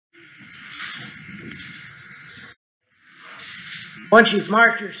Once you've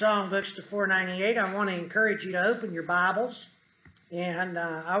marked your songbooks to 498, I want to encourage you to open your Bibles. And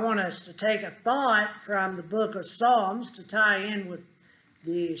I want us to take a thought from the book of Psalms to tie in with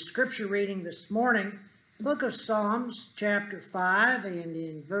the scripture reading this morning. The book of Psalms, chapter 5, and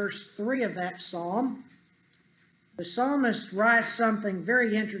in verse 3 of that psalm, the psalmist writes something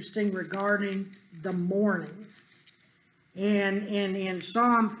very interesting regarding the morning. And in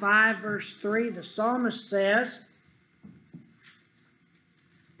Psalm 5, verse 3, the psalmist says,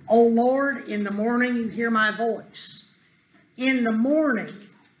 O Lord, in the morning you hear my voice. In the morning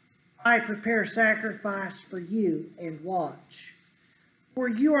I prepare sacrifice for you and watch. For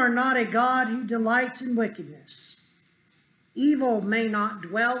you are not a God who delights in wickedness. Evil may not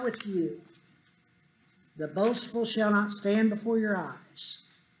dwell with you. The boastful shall not stand before your eyes.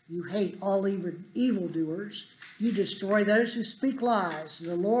 You hate all evildoers. You destroy those who speak lies.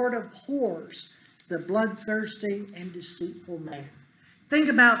 The Lord abhors the bloodthirsty and deceitful man. Think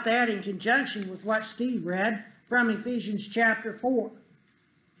about that in conjunction with what Steve read from Ephesians chapter 4.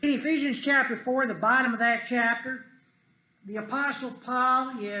 In Ephesians chapter 4, the bottom of that chapter, the Apostle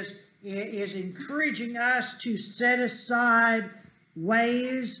Paul is encouraging us to set aside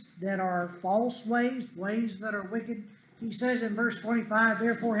ways that are false ways, ways that are wicked. He says in verse 25,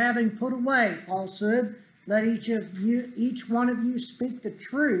 therefore having put away falsehood, let each one of you speak the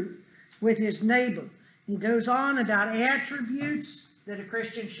truth with his neighbor. He goes on about attributes that a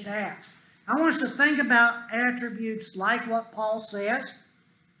Christian should have. I want us to think about attributes like what Paul says.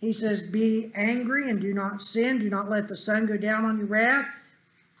 He says, be angry and do not sin. Do not let the sun go down on your wrath.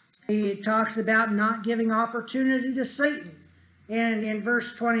 He talks about not giving opportunity to Satan. And in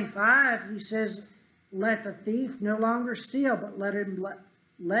verse 25, he says, let the thief no longer steal, but let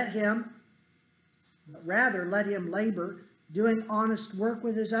him labor, doing honest work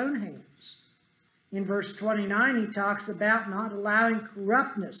with his own hands. In verse 29, he talks about not allowing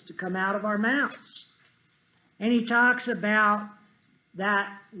corruptness to come out of our mouths. And he talks about that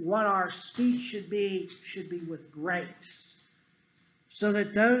what our speech should be with grace, so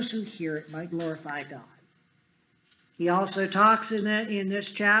that those who hear it might glorify God. He also talks in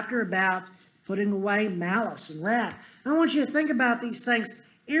this chapter about putting away malice and wrath. I want you to think about these things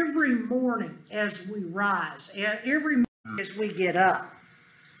every morning as we rise, every morning as we get up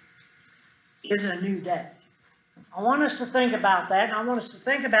is a new day. I want us to think about that, and I want us to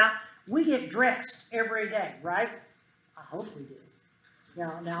think about we get dressed every day, right? I hope we do.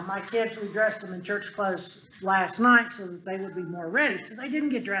 Now my kids, we dressed them in church clothes last night so that they would be more ready, so they didn't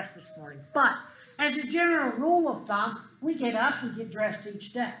get dressed this morning. But as a general rule of thumb, we get up, we get dressed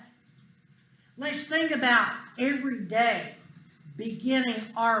each day. Let's think about every day beginning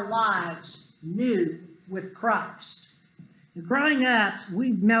our lives new with Christ. Growing up,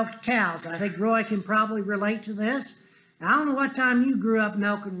 we milked cows. I think Roy can probably relate to this. I don't know what time you grew up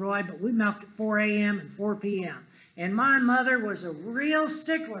milking, Roy, but we milked at 4 a.m. and 4 p.m. And my mother was a real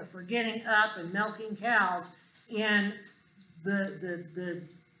stickler for getting up and milking cows in the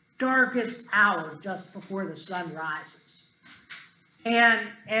darkest hour just before the sun rises.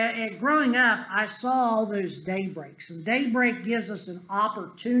 And growing up, I saw all those daybreaks. And daybreak gives us an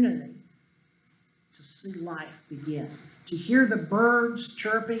opportunity to see life begin, to hear the birds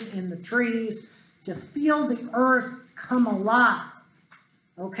chirping in the trees, to feel the earth come alive,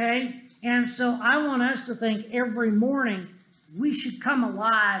 okay? And so I want us to think every morning we should come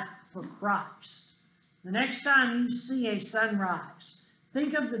alive for Christ. The next time you see a sunrise,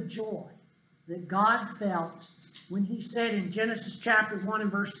 think of the joy that God felt when he said in Genesis chapter 1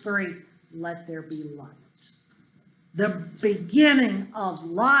 and verse 3, let there be light. The beginning of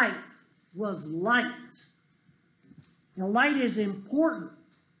life was light. Now, light is important.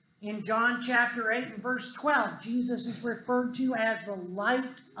 In John chapter 8 and verse 12, Jesus is referred to as the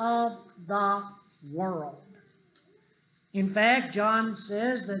light of the world. In fact, John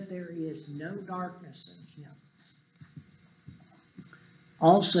says that there is no darkness in him.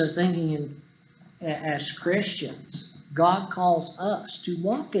 Also thinking as Christians, God calls us to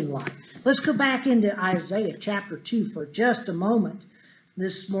walk in light. Let's go back into Isaiah chapter 2 for just a moment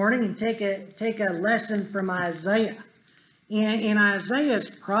this morning and take a lesson from Isaiah. In Isaiah's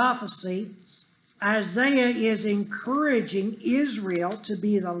prophecy, Isaiah is encouraging Israel to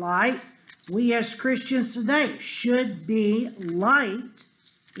be the light. We as Christians today should be light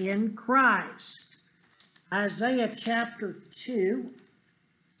in Christ. Isaiah chapter 2,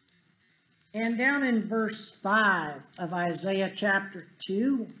 and down in verse 5 of Isaiah chapter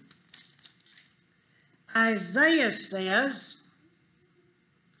 2, Isaiah says,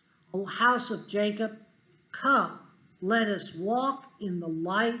 O house of Jacob, come, let us walk in the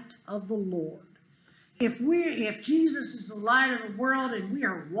light of the Lord. If Jesus is the light of the world and we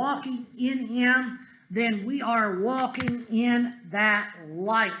are walking in him, then we are walking in that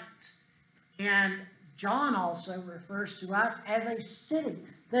light. And John also refers to us as a city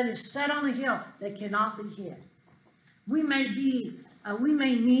that is set on a hill that cannot be hid. We may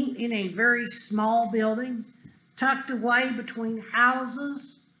meet in a very small building, tucked away between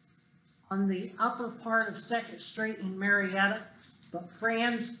houses on the upper part of 2nd Street in Marietta. But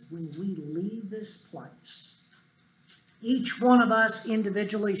friends, when we leave this place, each one of us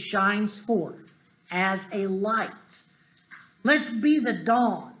individually shines forth as a light. Let's be the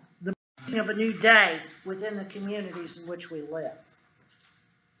dawn, the beginning of a new day within the communities in which we live.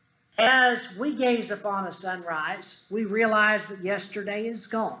 As we gaze upon a sunrise, we realize that yesterday is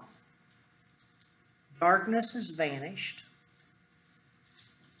gone. Darkness has vanished.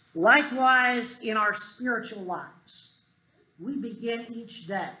 Likewise, in our spiritual lives, we begin each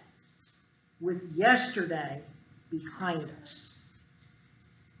day with yesterday behind us.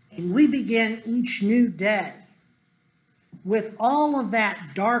 And we begin each new day with all of that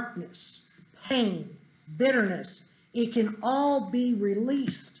darkness, pain, bitterness. It can all be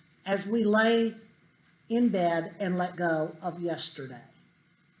released as we lay in bed and let go of yesterday.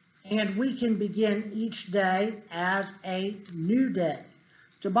 And we can begin each day as a new day.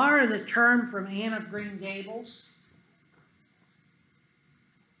 To borrow the term from Anne of Green Gables,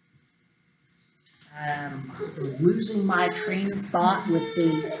 I'm losing my train of thought with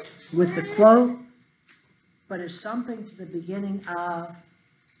the quote, but it's something to the beginning of,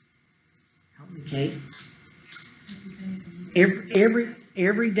 help me, Kate.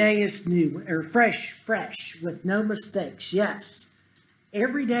 Every day is new, or fresh, with no mistakes. Yes,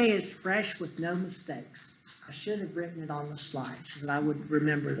 every day is fresh with no mistakes. I should have written it on the slide so that I would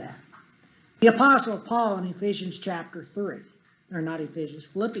remember that. The Apostle Paul in Ephesians chapter 3. Or not Ephesians,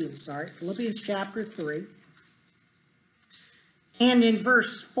 Philippians chapter 3. And in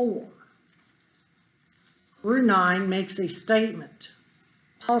verse 4 through 9 makes a statement.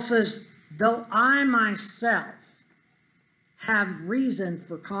 Paul says, though I myself have reason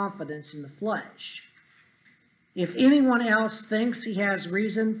for confidence in the flesh, if anyone else thinks he has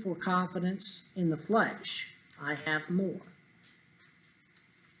reason for confidence in the flesh, I have more.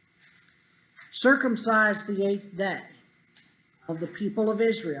 Circumcised the 8th day, of the people of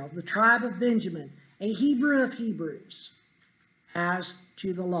Israel, the tribe of Benjamin, a Hebrew of Hebrews, as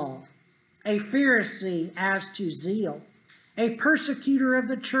to the law, a Pharisee as to zeal, a persecutor of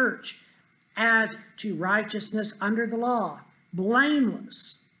the church as to righteousness under the law,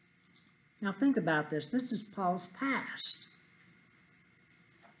 blameless. Now think about this. This is Paul's past.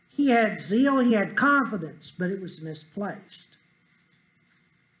 He had zeal, he had confidence, but it was misplaced.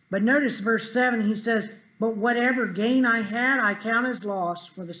 But notice verse 7, he says, but whatever gain I had, I count as loss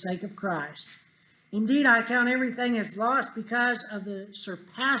for the sake of Christ. Indeed, I count everything as loss because of the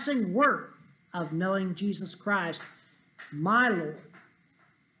surpassing worth of knowing Jesus Christ, my Lord.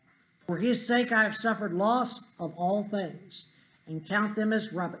 For his sake I have suffered loss of all things, and count them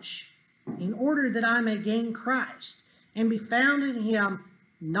as rubbish, in order that I may gain Christ, and be found in him,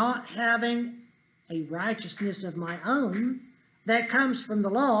 not having a righteousness of my own that comes from the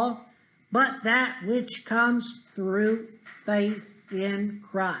law, but that which comes through faith in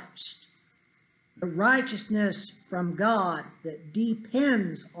Christ. The righteousness from God that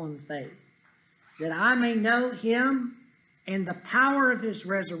depends on faith, that I may know him and the power of his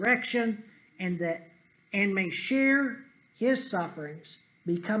resurrection, and may share his sufferings,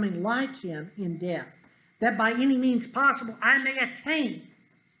 becoming like him in death, that by any means possible I may attain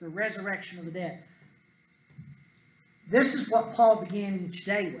the resurrection of the dead. This is what Paul began each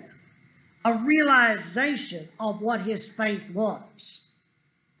day with. A realization of what his faith was.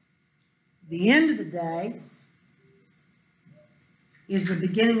 The end of the day is the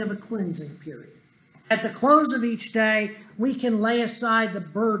beginning of a cleansing period. At the close of each day, we can lay aside the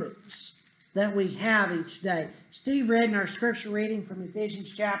burdens that we have each day. Steve read in our scripture reading from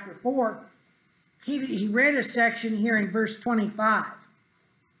Ephesians chapter 4, he read a section here in verse 25. It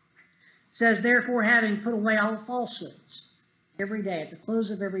says, therefore, having put away all falsehoods, every day, at the close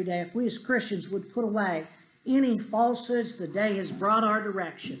of every day, if we as Christians would put away any falsehoods the day has brought our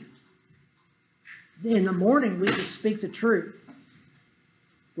direction, in the morning we could speak the truth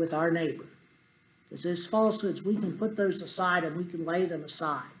with our neighbor. Because those falsehoods, we can put those aside and we can lay them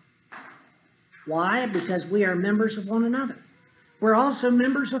aside. Why? Because we are members of one another. We're also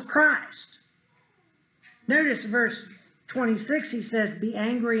members of Christ. Notice verse 26, he says, be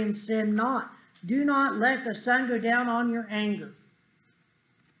angry and sin not. Do not let the sun go down on your anger.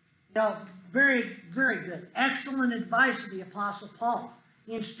 Very, very good. Excellent advice of the Apostle Paul.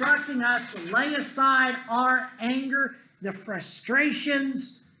 instructing us to lay aside our anger, the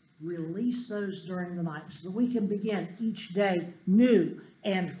frustrations, release those during the night so that we can begin each day new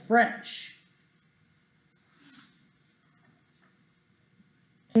and fresh.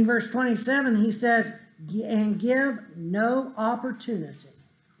 In verse 27, he says, and give no opportunity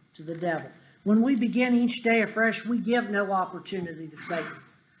to the devil. When we begin each day afresh, we give no opportunity to Satan.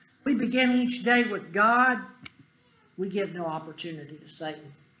 We begin each day with God, we give no opportunity to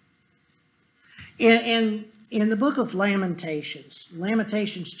Satan. In the book of Lamentations,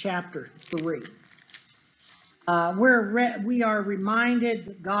 Lamentations chapter 3, we are reminded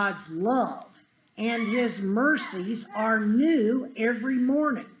that God's love and His mercies are new every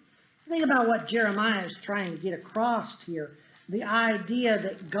morning. Think about what Jeremiah is trying to get across here. The idea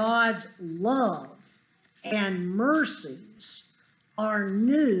that God's love and mercies are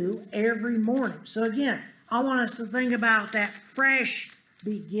new every morning. So again, I want us to think about that fresh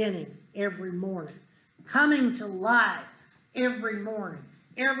beginning every morning. Coming to life every morning.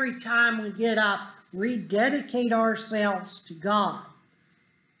 Every time we get up, rededicate ourselves to God.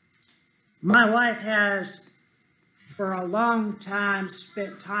 My wife has, for a long time,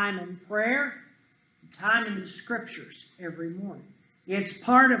 spent time in prayer, time in the Scriptures every morning. It's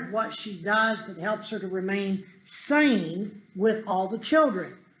part of what she does that helps her to remain sane with all the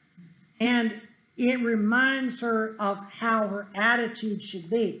children. And it reminds her of how her attitude should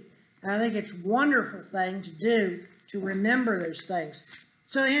be. And I think it's a wonderful thing to do to remember those things.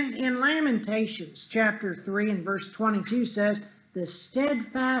 So in Lamentations chapter 3 and verse 22 says, the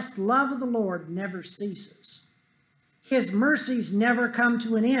steadfast love of the Lord never ceases. His mercies never come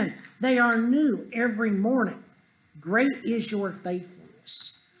to an end. They are new every morning. Great is your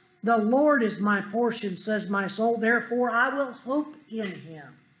faithfulness. The Lord is my portion, says my soul. Therefore, I will hope in Him.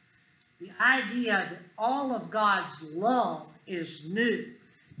 The idea that all of God's love is new.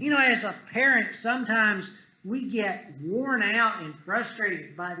 You know, as a parent, sometimes we get worn out and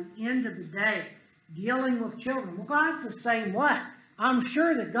frustrated by the end of the day dealing with children. Well, God's the same way. I'm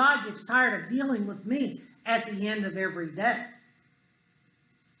sure that God gets tired of dealing with me at the end of every day.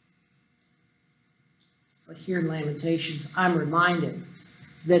 But here in Lamentations, I'm reminded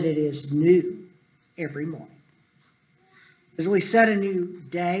that it is new every morning. As we set a new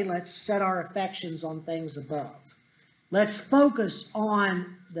day, let's set our affections on things above. Let's focus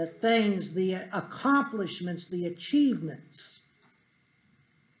on the things, the accomplishments, the achievements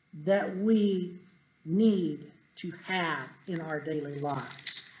that we need to have in our daily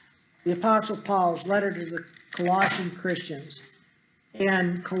lives. The Apostle Paul's letter to the Colossian Christians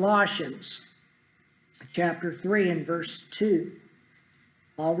in Colossians chapter 3 and verse 2,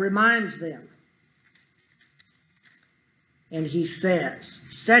 Paul reminds them, and he says,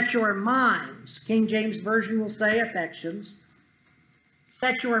 set your minds, King James Version will say affections,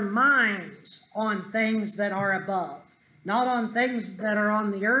 set your minds on things that are above, not on things that are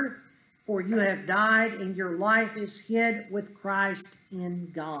on the earth, for you have died and your life is hid with Christ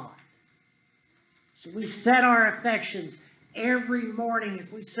in God. So we set our affections every morning.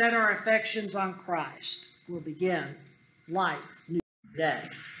 If we set our affections on Christ, we'll begin life new day.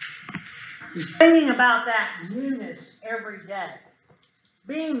 Thinking about that newness every day.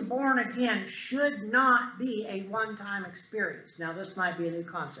 Being born again should not be a one-time experience. Now, this might be a new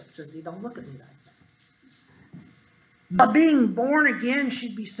concept, so you don't look at me like that. But being born again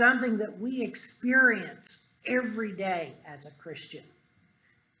should be something that we experience every day as a Christian.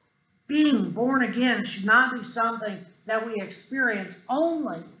 Being born again should not be something that we experience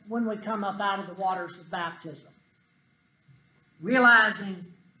only when we come up out of the waters of baptism. Realizing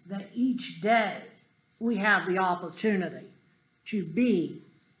that each day we have the opportunity to be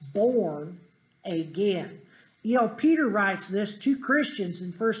born again. You know, Peter writes this to Christians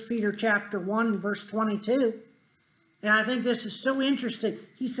in 1 Peter chapter 1 and verse 22. And I think this is so interesting.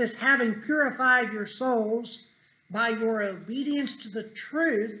 He says, having purified your souls by your obedience to the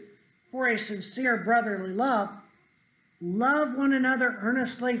truth for a sincere brotherly love, love one another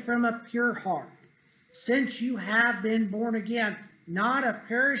earnestly from a pure heart, since you have been born again, not of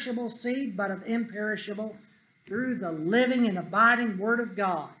perishable seed, but of imperishable, through the living and abiding Word of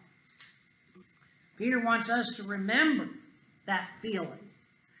God. Peter wants us to remember that feeling.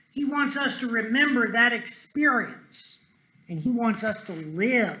 He wants us to remember that experience. And he wants us to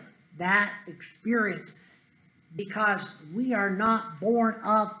live that experience, because we are not born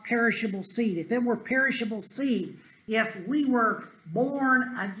of perishable seed. If it were perishable seed, if we were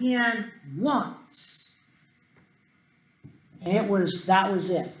born again once, that was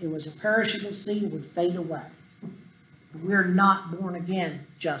it. It was a perishable seed, it would fade away. We're not born again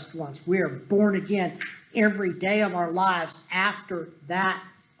just once. We are born again every day of our lives after that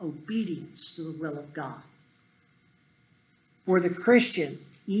obedience to the will of God. For the Christian,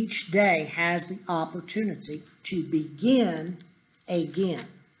 each day has the opportunity to begin again.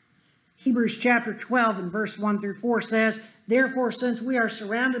 Hebrews chapter 12 and verse 1 through 4 says, "Therefore, since we are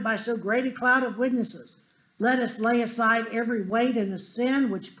surrounded by so great a cloud of witnesses, let us lay aside every weight and the sin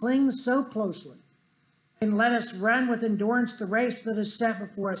which clings so closely, and let us run with endurance the race that is set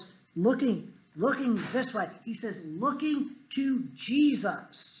before us, looking this way." He says, looking to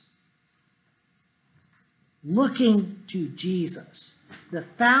Jesus. Looking to Jesus, the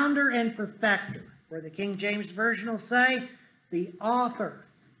founder and perfecter, or the King James Version will say, the author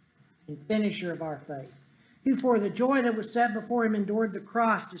and finisher of our faith, who for the joy that was set before him endured the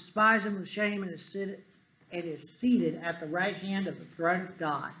cross, despising the shame, and is seated at the right hand of the throne of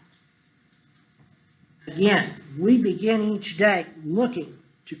God. Again, we begin each day looking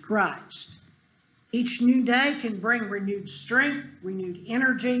to Christ. Each new day can bring renewed strength, renewed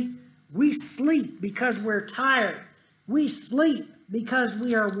energy. We sleep because we're tired. We sleep because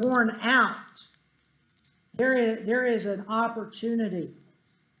we are worn out. There is an opportunity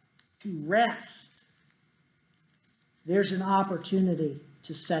to rest. There's an opportunity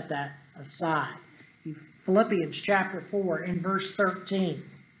to set that aside. Philippians chapter 4 and verse 13.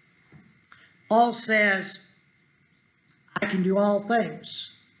 Paul says, "I can do all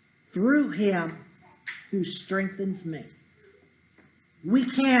things through him who strengthens me." We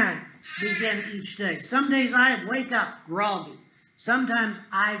can begin each day. Some days I wake up groggy. Sometimes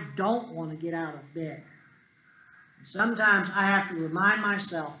I don't want to get out of bed. Sometimes I have to remind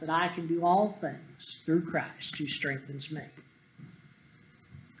myself that I can do all things through Christ who strengthens me.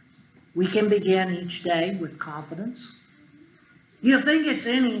 We can begin each day with confidence. You think it's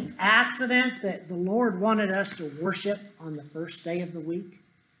any accident that the Lord wanted us to worship on the first day of the week?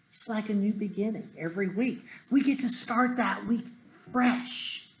 It's like a new beginning every week. We get to start that week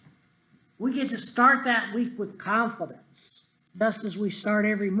fresh. We get to start that week with confidence, just as we start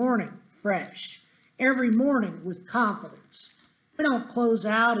every morning fresh. Every morning with confidence. We don't close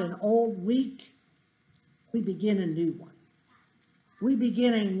out an old week. We begin a new one. We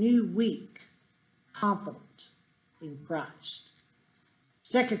begin a new week confident in Christ.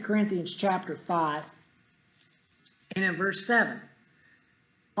 2 Corinthians chapter 5 and in verse 7,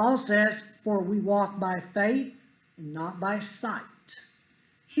 Paul says, "For we walk by faith and not by sight."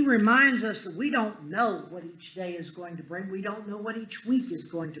 He reminds us that we don't know what each day is going to bring. We don't know what each week is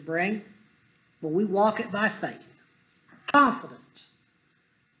going to bring. But we walk it by faith. Confident.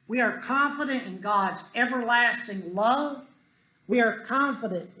 We are confident in God's everlasting love. We are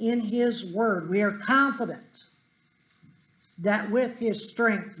confident in His Word. We are confident that with His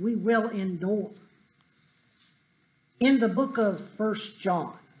strength we will endure. In the book of 1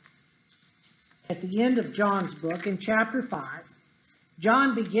 John, at the end of John's book, in chapter 5,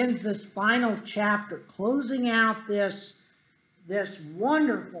 John begins this final chapter, closing out this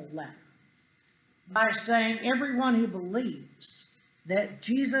wonderful letter by saying, everyone who believes that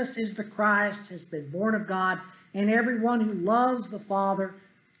Jesus is the Christ has been born of God, and everyone who loves the Father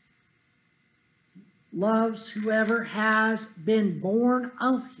loves whoever has been born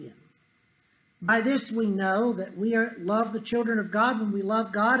of Him. By this we know that we love the children of God when we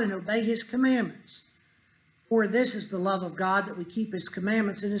love God and obey His commandments. For this is the love of God, that we keep His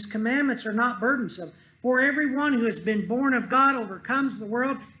commandments, and His commandments are not burdensome. For everyone who has been born of God overcomes the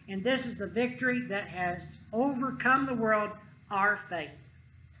world, and this is the victory that has overcome the world, our faith.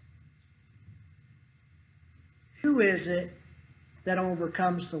 Who is it that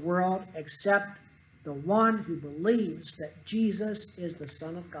overcomes the world except the one who believes that Jesus is the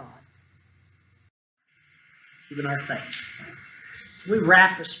Son of God? Even our faith. As we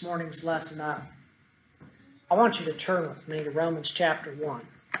wrap this morning's lesson up, I want you to turn with me to Romans chapter 1.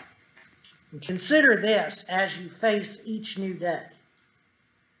 And consider this as you face each new day.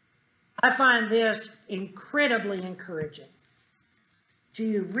 I find this incredibly encouraging.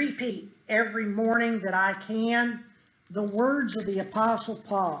 To repeat every morning that I can the words of the Apostle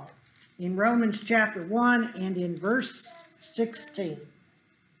Paul in Romans chapter 1 and in verse 16.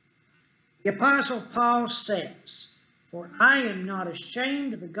 The Apostle Paul says, "For I am not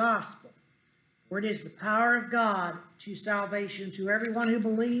ashamed of the gospel, for it is the power of God to salvation to everyone who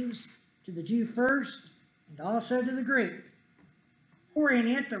believes, to the Jew first, and also to the Greek. For in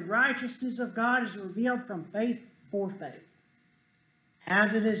it the righteousness of God is revealed from faith for faith.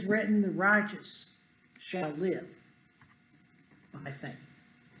 As it is written, the righteous shall live by faith."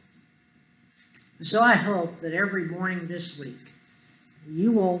 So I hope that every morning this week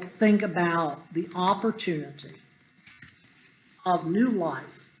you will think about the opportunity of new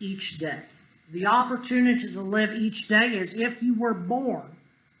life each day. The opportunity to live each day as if you were born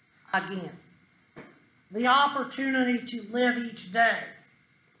again. The opportunity to live each day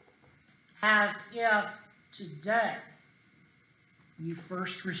as if today you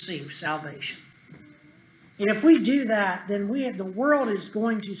first received salvation. And if we do that, then the world is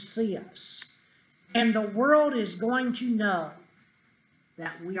going to see us. And the world is going to know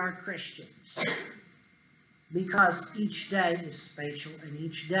that we are Christians. Because each day is special, and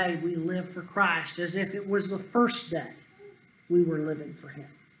each day we live for Christ as if it was the first day we were living for Him.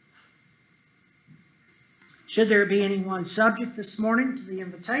 Should there be anyone subject this morning to the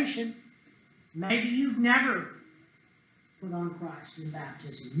invitation, maybe you've never put on Christ in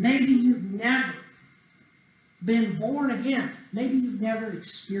baptism. Maybe you've never been born again. Maybe you've never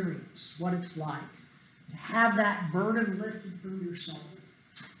experienced what it's like to have that burden lifted from your soul.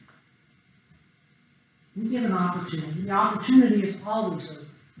 We give an opportunity. The opportunity is always open.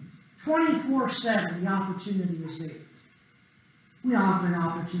 24/7, the opportunity is there. We offer an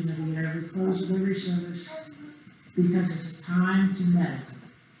opportunity at every close of every service because it's a time to meditate.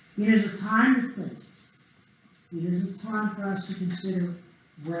 It is a time to think. It is a time for us to consider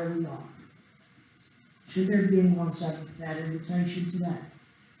where we are. Should there be anyone subject to that invitation today,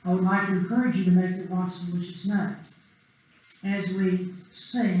 I would like to encourage you to make your wants and wishes known as we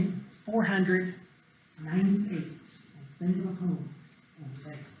sing 498 and think of a home on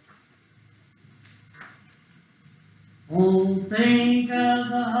faith. Oh, think of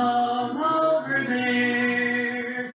the home